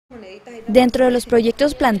Dentro de los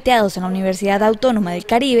proyectos planteados en la Universidad Autónoma del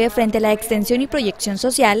Caribe frente a la extensión y proyección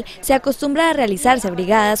social, se acostumbra a realizarse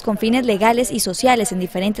brigadas con fines legales y sociales en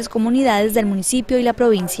diferentes comunidades del municipio y la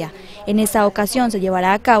provincia. En esta ocasión se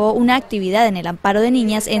llevará a cabo una actividad en el amparo de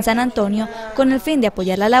niñas en San Antonio con el fin de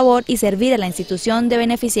apoyar la labor y servir a la institución de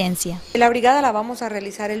beneficencia. La brigada la vamos a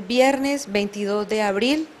realizar el viernes 22 de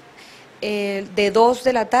abril. De 2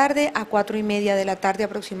 de la tarde a 4:30 de la tarde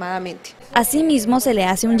aproximadamente. Asimismo, se le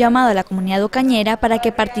hace un llamado a la comunidad ocañera para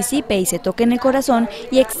que participe y se toque en el corazón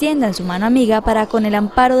y extiendan su mano amiga para con el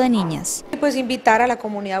amparo de niñas. Pues invitar a la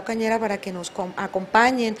comunidad ocañera para que nos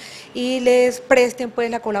acompañen y les presten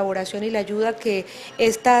pues la colaboración y la ayuda que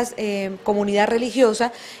esta comunidad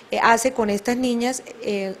religiosa hace con estas niñas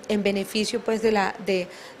en beneficio pues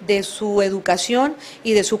de su educación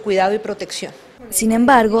y de su cuidado y protección. Sin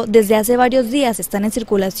embargo, desde hace varios días están en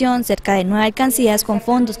circulación cerca de 9 alcancías con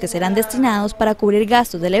fondos que serán destinados para cubrir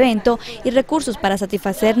gastos del evento y recursos para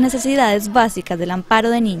satisfacer necesidades básicas del amparo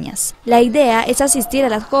de niñas. La idea es asistir a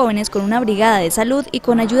las jóvenes con una brigada de salud y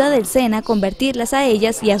con ayuda del SENA convertirlas a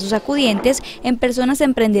ellas y a sus acudientes en personas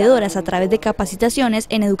emprendedoras a través de capacitaciones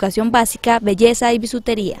en educación básica, belleza y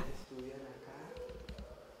bisutería.